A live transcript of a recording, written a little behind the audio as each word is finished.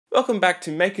Welcome back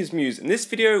to Makers Muse. In this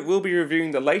video we'll be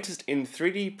reviewing the latest in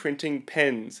 3D printing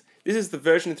pens. This is the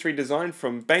version 3 design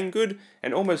from Banggood,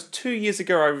 and almost 2 years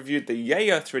ago I reviewed the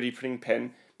Yaya 3D printing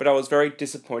pen, but I was very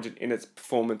disappointed in its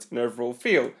performance and overall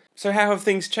feel. So how have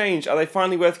things changed? Are they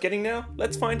finally worth getting now?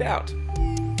 Let's find out.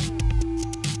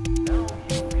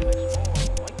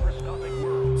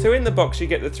 So in the box you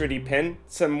get the 3D pen,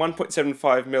 some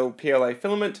 1.75mm PLA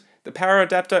filament, the power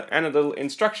adapter and a little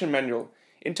instruction manual.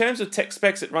 In terms of tech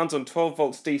specs, it runs on 12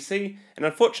 volts DC, and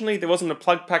unfortunately there wasn't a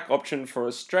plug pack option for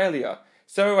Australia,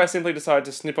 so I simply decided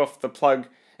to snip off the plug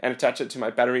and attach it to my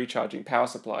battery charging power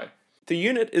supply. The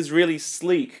unit is really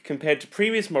sleek compared to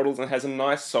previous models and has a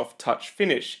nice soft touch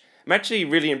finish. I'm actually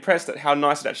really impressed at how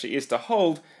nice it actually is to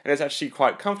hold, and it's actually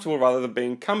quite comfortable rather than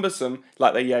being cumbersome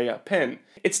like the Yaya pen.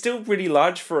 It's still really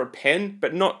large for a pen,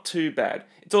 but not too bad.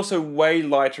 It's also way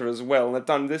lighter as well, and I've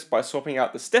done this by swapping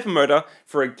out the stepper motor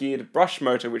for a geared brush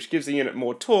motor, which gives the unit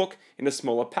more torque in a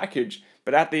smaller package,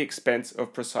 but at the expense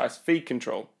of precise feed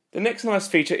control. The next nice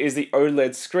feature is the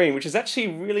OLED screen, which is actually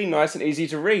really nice and easy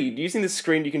to read. Using this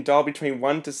screen you can dial between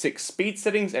 1 to 6 speed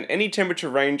settings and any temperature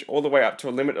range all the way up to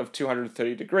a limit of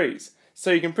 230 degrees.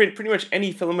 So you can print pretty much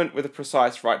any filament with a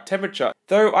precise right temperature,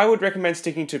 though I would recommend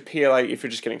sticking to PLA if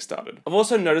you're just getting started. I've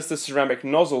also noticed the ceramic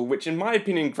nozzle, which in my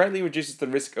opinion greatly reduces the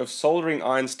risk of soldering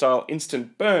iron style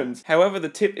instant burns. However, the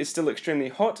tip is still extremely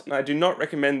hot, and I do not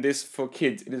recommend this for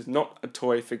kids. It is not a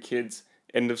toy for kids.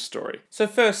 End of story. So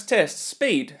first test,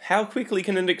 speed. How quickly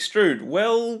can it extrude?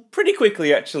 Well, pretty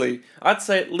quickly actually. I'd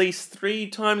say at least 3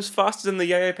 times faster than the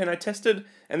Yaya pen I tested,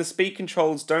 and the speed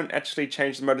controls don't actually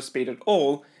change the motor speed at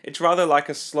all. It's rather like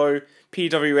a slow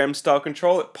PWM style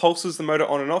control. It pulses the motor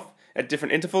on and off at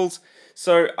different intervals,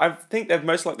 so I think they've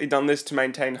most likely done this to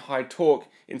maintain high torque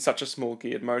in such a small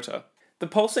geared motor. The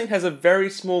pulsing has a very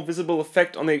small visible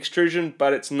effect on the extrusion,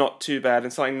 but it's not too bad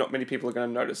and something not many people are going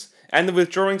to notice. And the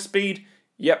withdrawing speed,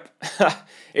 yep,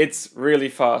 it's really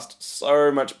fast.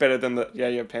 So much better than the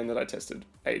Yaya pen that I tested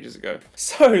ages ago.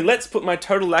 So let's put my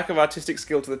total lack of artistic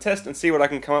skill to the test and see what I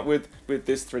can come up with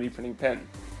this 3D printing pen.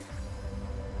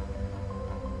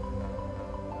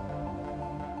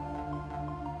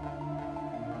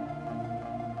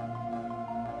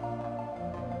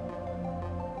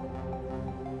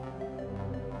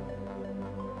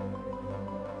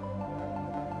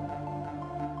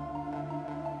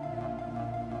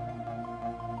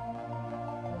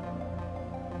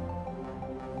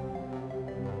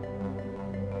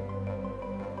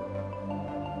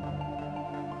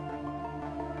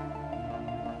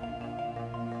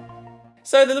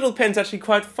 So the little pen's actually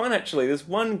quite fun actually. There's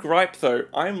one gripe though,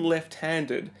 I'm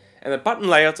left-handed, and the button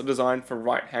layouts are designed for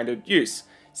right-handed use.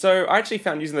 So I actually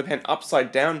found using the pen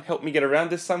upside down helped me get around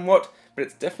this somewhat, but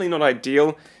it's definitely not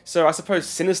ideal, so I suppose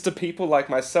sinister people like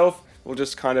myself will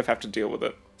just kind of have to deal with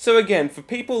it. So again, for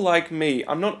people like me,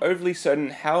 I'm not overly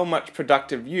certain how much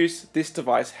productive use this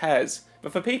device has.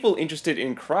 But for people interested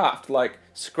in craft, like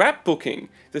scrapbooking,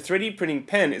 the 3D printing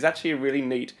pen is actually a really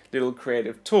neat little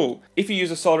creative tool. If you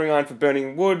use a soldering iron for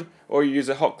burning wood, or you use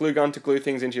a hot glue gun to glue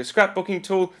things into your scrapbooking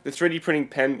tool, the 3D printing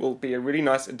pen will be a really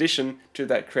nice addition to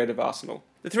that creative arsenal.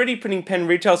 The 3D printing pen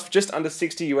retails for just under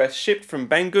 $60 US shipped from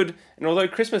Banggood, and although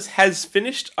Christmas has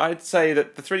finished, I'd say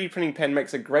that the 3D printing pen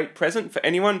makes a great present for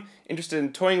anyone interested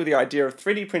in toying with the idea of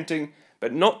 3D printing,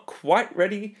 but not quite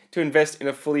ready to invest in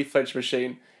a fully fledged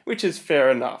machine, which is fair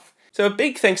enough. So a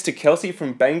big thanks to Kelsey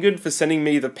from Banggood for sending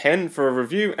me the pen for a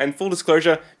review, and full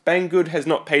disclosure, Banggood has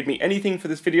not paid me anything for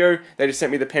this video, they just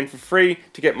sent me the pen for free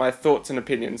to get my thoughts and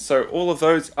opinions, so all of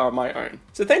those are my own.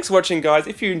 So thanks for watching guys.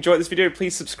 If you enjoyed this video,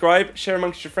 please subscribe, share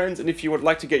amongst your friends, and if you would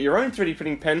like to get your own 3D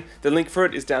printing pen, the link for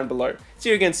it is down below. See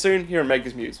you again soon here on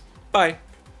Makers Muse. Bye!